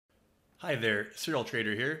Hi there, Serial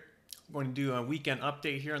Trader here. I'm going to do a weekend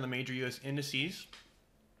update here on the major US indices.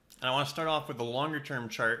 And I want to start off with the longer term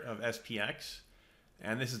chart of SPX.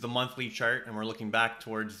 And this is the monthly chart, and we're looking back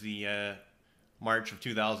towards the March of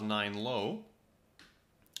 2009 low.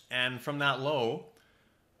 And from that low,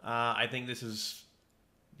 I think this is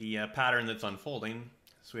the pattern that's unfolding.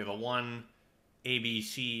 So we have a 1, A, B,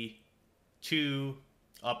 C, 2,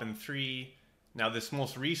 up and 3. Now this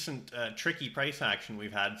most recent tricky price action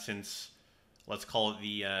we've had since, let's call it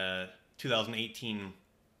the 2018,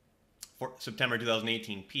 September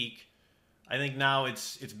 2018 peak, I think now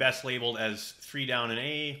it's best labeled as 3 down in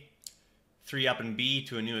A, 3 up in B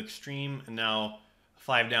to a new extreme, and now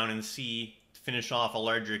 5 down in C to finish off a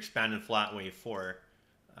larger expanded flat wave 4.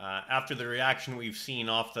 After the reaction we've seen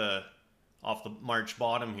off the March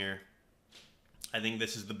bottom here, I think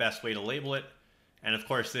this is the best way to label it. And of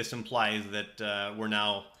course, this implies that we're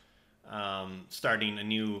now starting a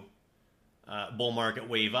new bull market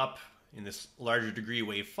wave up in this larger degree,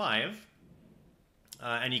 wave 5.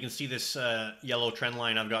 And you can see this yellow trend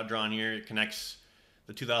line I've got drawn here. It connects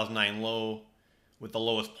the 2009 low with the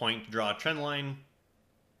lowest point to draw a trend line,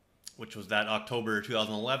 which was that October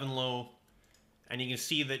 2011 low. And you can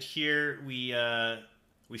see that here we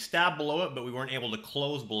stabbed below it, but we weren't able to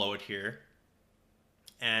close below it here.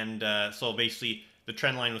 And so basically the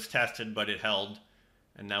trend line was tested, but it held,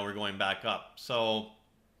 and now we're going back up. So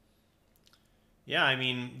yeah, I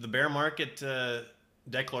mean, the bear market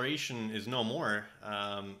declaration is no more.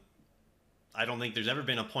 I don't think there's ever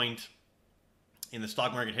been a point in the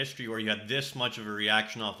stock market history where you had this much of a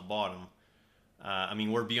reaction off the bottom. I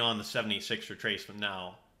mean, we're beyond the 786 retracement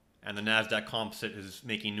now, and the NASDAQ composite is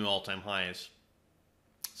making new all-time highs.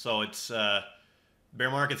 So it's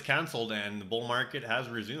bear market's canceled and the bull market has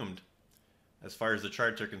resumed as far as the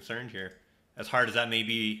charts are concerned here. As hard as that may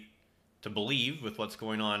be to believe with what's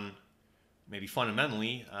going on maybe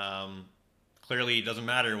fundamentally, clearly it doesn't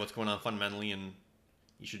matter what's going on fundamentally, and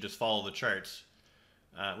you should just follow the charts,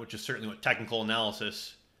 which is certainly what technical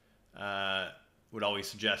analysis would always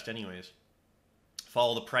suggest anyways.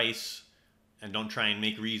 Follow the price and don't try and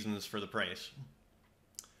make reasons for the price.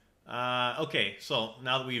 Okay, so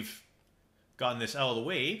now that we've gotten this out of the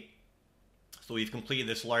way, so we've completed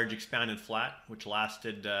this large expanded flat, which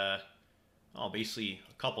lasted basically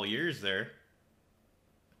a couple of years there.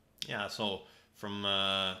 Yeah, so from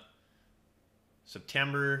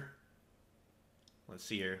September, let's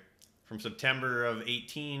see here, from September of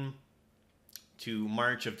 18 to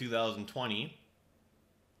March of 2020,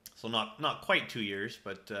 so not quite 2 years,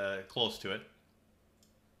 but close to it.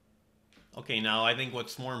 Okay, now I think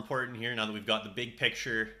what's more important here, now that we've got the big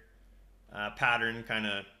picture pattern kind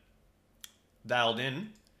of dialed in,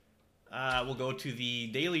 we'll go to the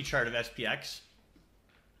daily chart of SPX.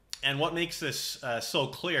 And what makes this so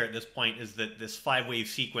clear at this point is that this 5-wave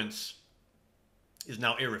sequence is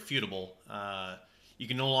now irrefutable. You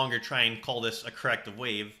can no longer try and call this a corrective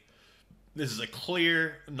wave. This is a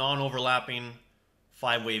clear, non-overlapping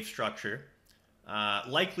 5-wave structure,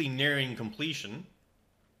 likely nearing completion.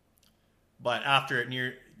 But after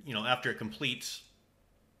it completes,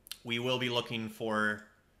 we will be looking for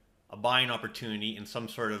a buying opportunity in some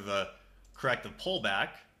sort of a corrective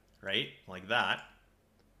pullback, right? Like that.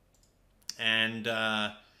 And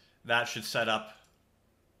that should set up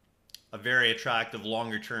a very attractive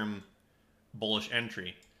longer-term bullish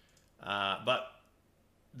entry. But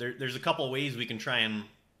there's a couple of ways we can try and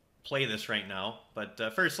play this right now. But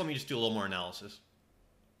first, let me just do a little more analysis.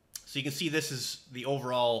 So you can see this is the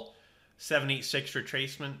overall 786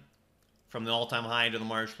 retracement from the all-time high to the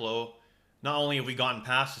March low. Not only have we gotten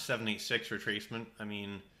past the 786 retracement, I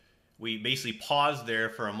mean, we basically paused there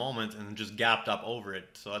for a moment and just gapped up over it.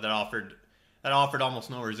 So that offered almost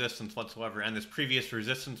no resistance whatsoever. And this previous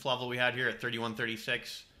resistance level we had here at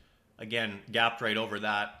 31.36, again, gapped right over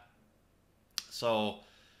that. So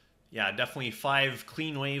yeah, definitely 5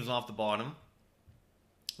 clean waves off the bottom,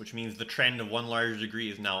 which means the trend of one large degree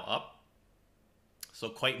is now up. So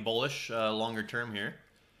quite bullish longer term here.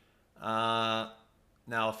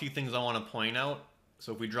 Now a few things I want to point out.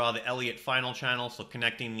 So if we draw the Elliott final channel, so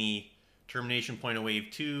connecting the termination point of wave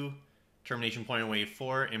 2, termination point of wave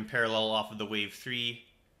 4 in parallel off of the wave 3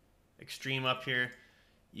 extreme up here,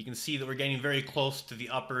 you can see that we're getting very close to the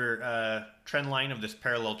upper trend line of this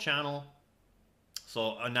parallel channel.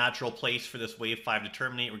 So a natural place for this wave 5 to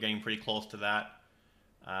terminate. We're getting pretty close to that.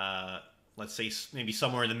 Let's say maybe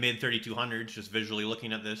somewhere in the mid 3200s, just visually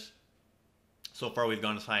looking at this. So far we've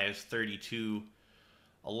gone as high as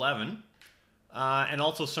 32.11. And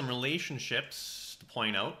also some relationships to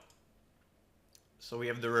point out. So we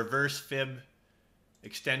have the reverse fib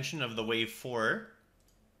extension of the wave 4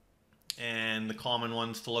 And the common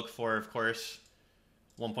ones to look for, of course,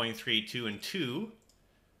 1.32 and 2.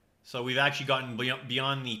 So we've actually gotten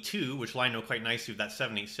beyond the 2, which lined up quite nicely with that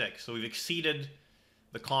 786. So we've exceeded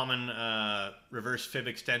the common reverse fib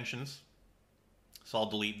extensions. So I'll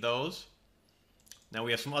delete those. Now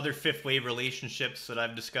we have some other fifth wave relationships that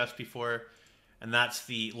I've discussed before, and that's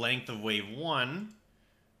the length of wave 1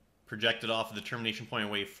 projected off of the termination point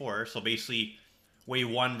of wave 4. So basically wave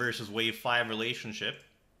 1 versus wave 5 relationship.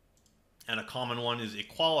 And a common one is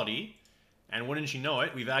equality. And wouldn't you know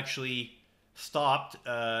it, we've actually stopped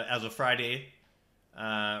as of Friday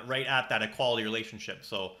right at that equality relationship.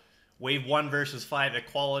 So wave 1 versus 5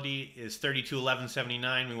 equality is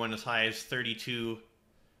 32.1179. We went as high as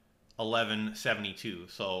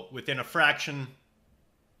 32.1172. So within a fraction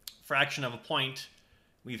of a point,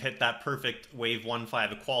 we've hit that perfect wave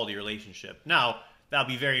 1-5 equality relationship. Now, that'll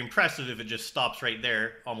be very impressive if it just stops right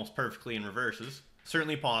there, almost perfectly in reverses.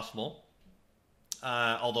 Certainly possible.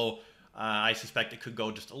 Although I suspect it could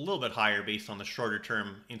go just a little bit higher based on the shorter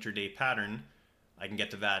term intraday pattern. I can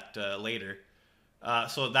get to that later.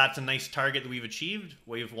 So that's a nice target that we've achieved.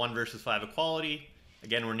 Wave 1 versus 5 equality.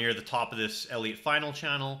 Again, we're near the top of this Elliott final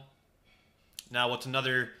channel. Now, what's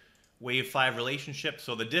another wave 5 relationship?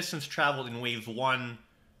 So the distance traveled in wave 1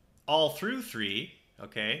 all through 3,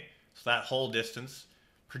 okay? So that whole distance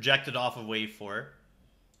projected off of wave 4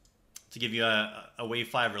 to give you a wave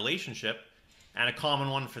 5 relationship. And a common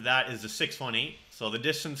one for that is the 618. So the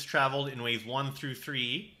distance traveled in waves 1 through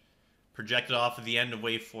 3 projected off of the end of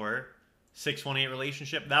wave 4, 618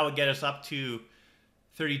 relationship. That would get us up to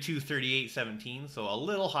 32.3817. So a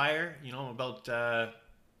little higher, you know, about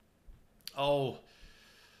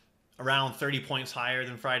around 30 points higher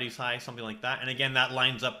than Friday's high, something like that. And again, that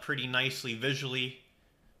lines up pretty nicely visually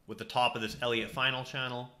with the top of this Elliott final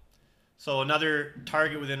channel. So another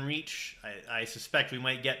target within reach. I suspect we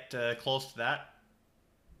might get close to that.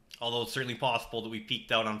 Although it's certainly possible that we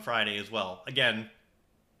peaked out on Friday as well. Again,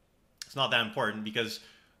 it's not that important because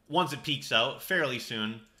once it peaks out fairly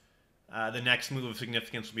soon, the next move of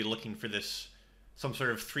significance will be looking for this, some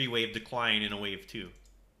sort of 3-wave decline in a wave 2.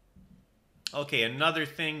 Okay, another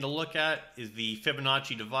thing to look at is the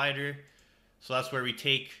Fibonacci divider. So that's where we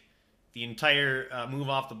take the entire move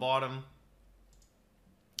off the bottom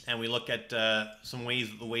and we look at some ways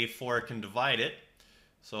that the wave 4 can divide it.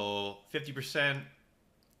 So 50%,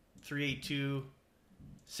 382,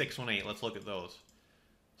 618. Let's look at those.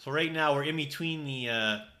 So right now we're in between the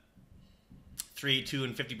 382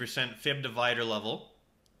 and 50% fib divider level.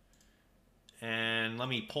 And let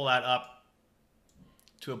me pull that up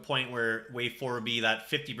to a point where wave 4 would be that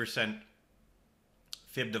 50%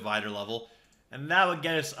 fib divider level. And that would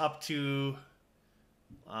get us up to,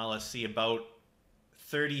 let's see, about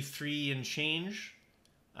 33 and change,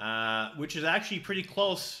 which is actually pretty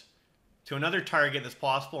close to another target that's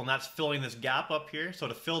possible, and that's filling this gap up here. So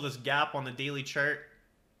to fill this gap on the daily chart,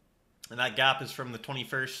 and that gap is from the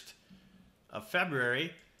 21st of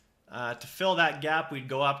February, to fill that gap, we'd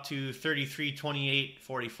go up to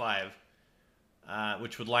 33.2845,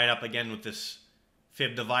 which would line up again with this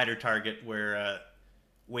fib divider target where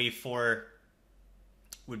wave 4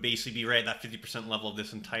 would basically be right at that 50% level of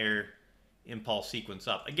this entire impulse sequence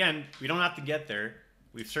up. Again, we don't have to get there.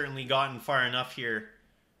 We've certainly gotten far enough here.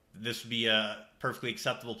 This would be a perfectly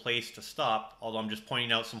acceptable place to stop, although I'm just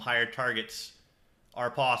pointing out some higher targets are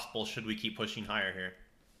possible should we keep pushing higher here.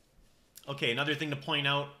 Okay, another thing to point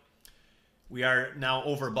out, we are now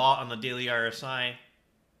overbought on the daily RSI,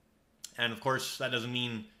 and of course that doesn't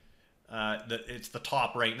mean that it's the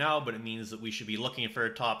top right now, but it means that we should be looking for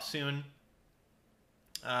a top soon.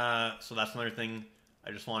 So that's another thing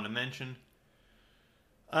I just wanted to mention.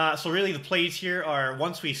 So really the plays here are,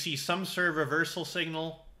 once we see some sort of reversal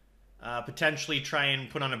signal, potentially try and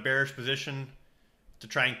put on a bearish position to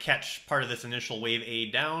try and catch part of this initial wave A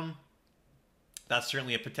down. That's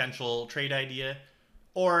certainly a potential trade idea.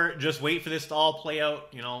 Or just wait for this to all play out,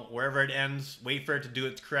 you know, wherever it ends, wait for it to do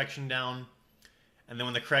its correction down. And then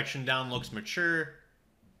when the correction down looks mature,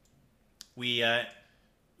 we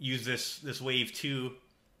use this wave 2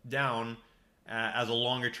 down as a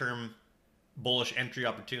longer term bullish entry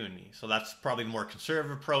opportunity. So that's probably the more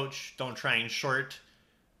conservative approach. Don't try and short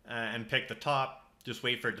and pick the top. Just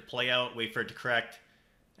wait for it to play out, wait for it to correct,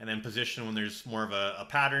 and then position when there's more of a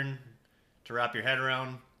pattern to wrap your head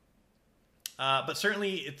around. But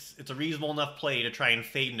certainly it's a reasonable enough play to try and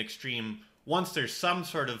fade an extreme once there's some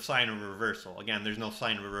sort of sign of a reversal. Again, there's no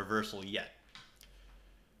sign of a reversal yet.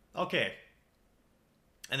 Okay.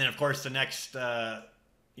 And then of course the next the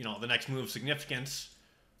next move of significance,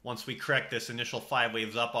 once we correct this initial 5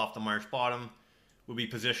 waves up off the March bottom, we'll be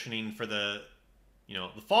positioning for the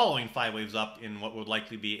the following 5 waves up in what would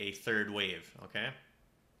likely be a third wave, okay?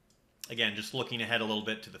 Again, just looking ahead a little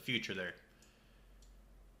bit to the future there.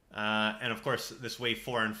 And of course, this wave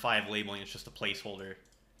 4 and 5 labeling is just a placeholder.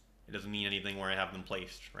 It doesn't mean anything where I have them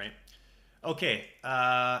placed, right? Okay,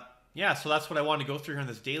 yeah, so that's what I wanted to go through here on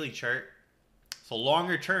this daily chart. So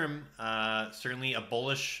longer term, certainly a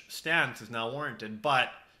bullish stance is now warranted, but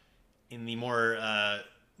in the more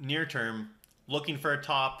near term, looking for a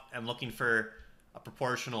top and looking for a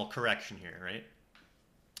proportional correction here, right?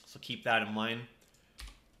 So keep that in mind.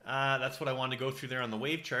 That's what I wanted to go through there on the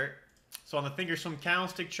wave chart. So on the thinkorswim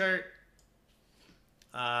candlestick chart,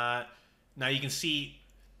 now you can see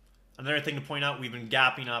another thing to point out, we've been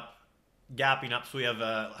gapping up. So we have,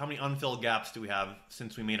 how many unfilled gaps do we have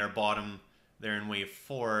since we made our bottom there in wave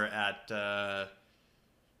 4 at,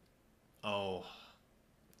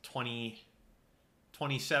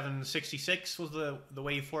 2766 was the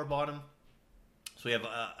wave 4 bottom. So we have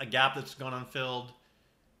a gap that's gone unfilled.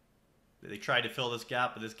 They tried to fill this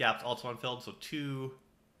gap, but this gap's also unfilled. So 2,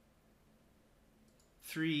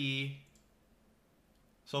 3,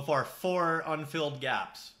 so far 4 unfilled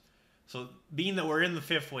gaps. So being that we're in the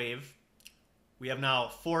 5th wave, we have now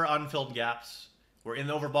 4 unfilled gaps. We're in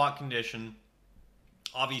the overbought condition.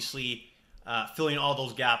 Obviously, filling all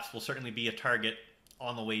those gaps will certainly be a target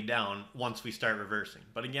on the way down once we start reversing.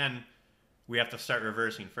 But again, we have to start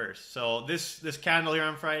reversing first. So this candle here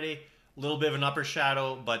on Friday, a little bit of an upper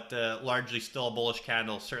shadow, but largely still a bullish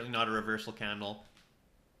candle, certainly not a reversal candle.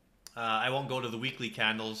 I won't go to the weekly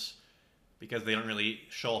candles because they don't really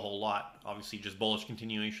show a whole lot. Obviously, just bullish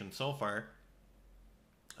continuation so far.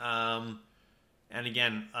 And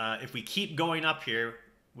again, if we keep going up here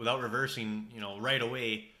without reversing, right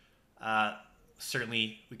away,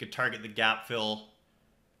 certainly we could target the gap fill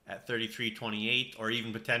at 33.28 or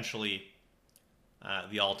even potentially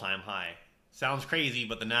the all-time high. Sounds crazy,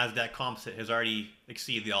 but the NASDAQ composite has already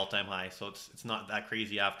exceeded the all-time high, so it's not that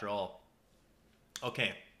crazy after all.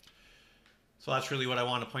 Okay, so that's really what I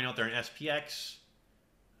want to point out there in SPX.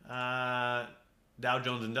 Dow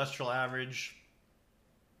Jones Industrial Average,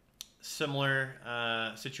 similar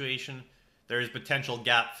situation. There is potential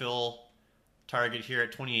gap fill target here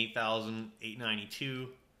at 28,892.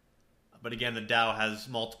 But again, the Dow has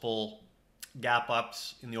multiple gap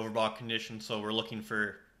ups in the overbought condition, so we're looking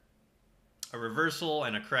for a reversal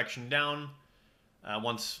and a correction down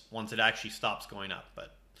once it actually stops going up.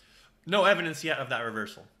 But no evidence yet of that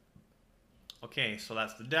reversal. Okay, so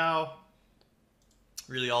that's the Dow.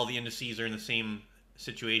 Really, all the indices are in the same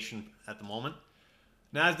situation at the moment.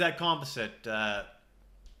 NASDAQ composite.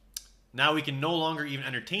 Now we can no longer even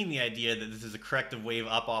entertain the idea that this is a corrective wave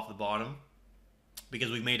up off the bottom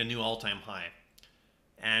because we've made a new all-time high.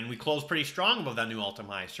 And we closed pretty strong above that new all-time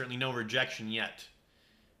high. Certainly no rejection yet.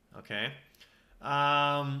 Okay.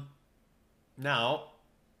 Now,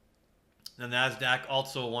 the NASDAQ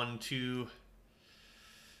also 1, 2,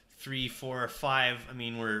 3, 4, 5. I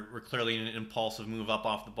mean, we're clearly in an impulsive move up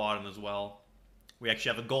off the bottom as well. We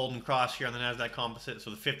actually have a golden cross here on the NASDAQ composite. So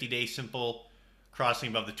the 50-day simple crossing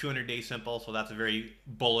above the 200-day simple. So that's a very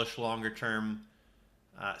bullish longer-term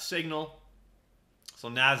signal. So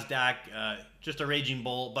NASDAQ, just a raging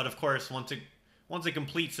bull. But of course, once it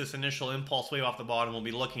completes this initial impulse wave off the bottom, we'll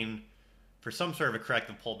be looking for some sort of a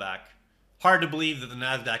corrective pullback. Hard to believe that the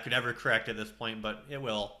NASDAQ could ever correct at this point, but it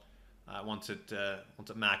will once it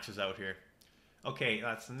maxes out here. Okay,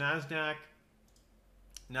 that's the NASDAQ.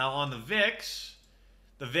 Now on the VIX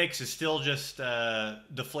is still just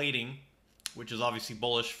deflating, which is obviously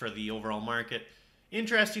bullish for the overall market.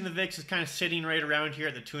 Interesting, the VIX is kind of sitting right around here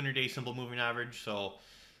at the 200-day simple moving average, so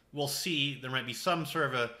we'll see. There might be some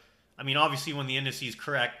sort of obviously when the indices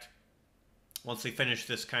correct, once they finish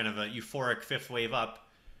this kind of a euphoric 5th wave up,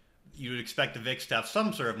 you would expect the VIX to have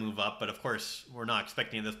some sort of move up, but of course, we're not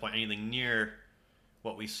expecting at this point anything near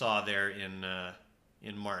what we saw there in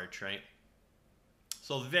March, right?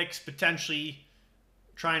 So the VIX potentially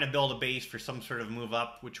trying to build a base for some sort of move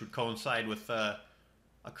up, which would coincide with a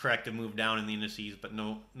corrective move down in the indices, but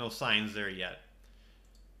no signs there yet.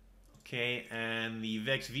 Okay, and the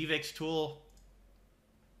VIX tool,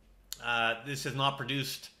 this has not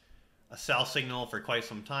produced a sell signal for quite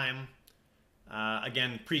some time.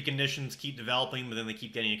 Again, preconditions keep developing, but then they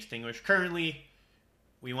keep getting extinguished. Currently,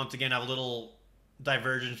 we once again have a little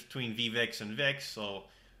divergence between VVIX and VIX. So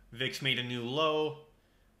VIX made a new low,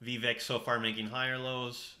 VVIX so far making higher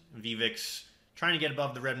lows, VVIX trying to get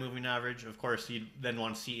above the red moving average. Of course, you then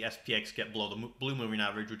want to see SPX get below the blue moving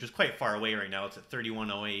average, which is quite far away right now. It's at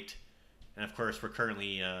 3108. And of course, we're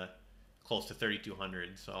currently close to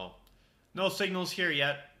 3200. So no signals here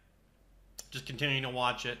yet. Just continuing to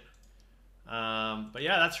watch it. But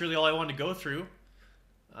yeah, that's really all I wanted to go through.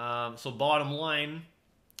 So bottom line,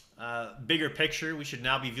 bigger picture, we should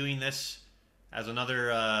now be viewing this as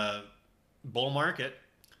another bull market.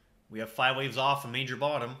 We have 5 waves off a major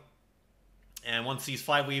bottom. And once these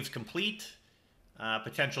 5 waves complete,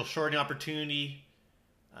 potential shorting opportunity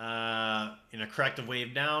in a corrective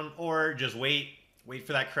wave down, or just wait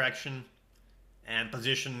for that correction and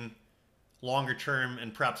position longer term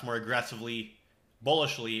and perhaps more aggressively,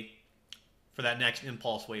 bullishly, for that next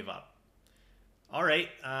impulse wave up. All right.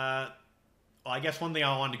 Well, I guess one thing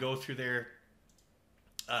I wanted to go through there,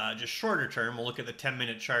 just shorter term, we'll look at the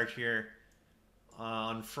 10-minute chart here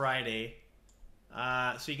on Friday.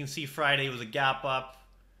 So you can see Friday was a gap up.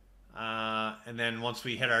 And then once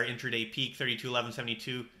we hit our intraday peak,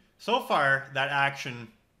 32.1172, so far that action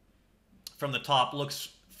from the top looks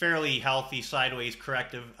fairly healthy, sideways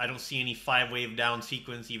corrective. I don't see any 5-wave down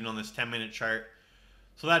sequence even on this 10-minute chart.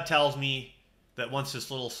 So that tells me that once this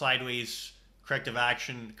little sideways corrective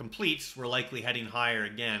action completes, we're likely heading higher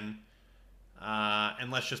again.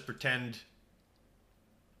 And let's just pretend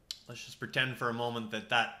for a moment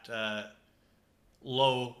that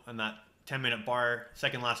low on that 10-minute bar,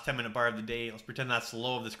 second last 10-minute bar of the day, let's pretend that's the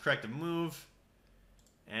low of this corrective move.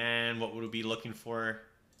 And what would we be looking for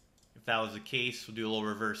if that was the case? We'll do a little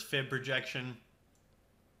reverse fib projection.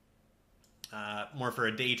 More for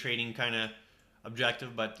a day trading kind of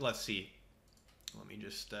objective, but let's see. Let me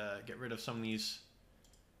just get rid of some of these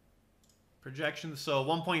projections. So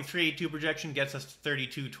 1.382 projection gets us to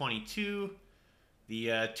 32.22. The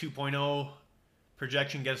 2.0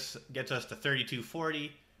 projection gets us to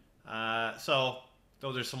 32.40. So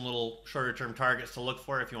those are some little shorter term targets to look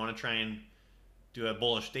for if you want to try and do a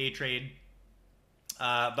bullish day trade.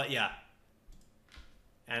 But yeah,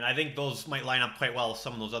 and I think those might line up quite well with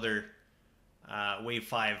some of those other wave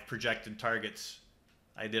 5 projected targets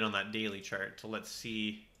I did on that daily chart. So let's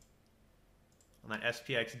see on that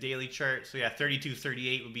SPX daily chart. So yeah,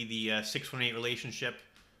 32.38 would be the 618 relationship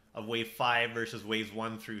of wave 5 versus waves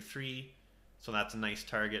 1 through 3. So that's a nice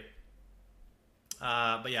target.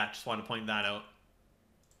 But yeah, just wanted to point that out.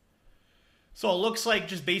 So it looks like,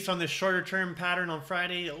 just based on this shorter term pattern on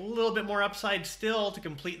Friday, a little bit more upside still to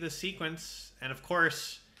complete this sequence. And of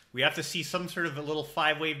course, we have to see some sort of a little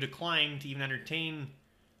 5-wave decline to even entertain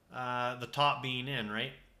the top being in,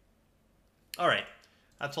 right? All right,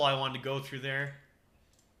 that's all I wanted to go through there.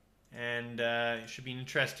 And it should be an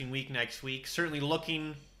interesting week next week. Certainly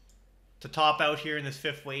looking to top out here in this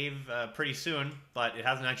 5th wave pretty soon, but it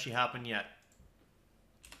hasn't actually happened yet.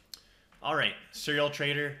 All right, Serial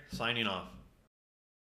Trader signing off.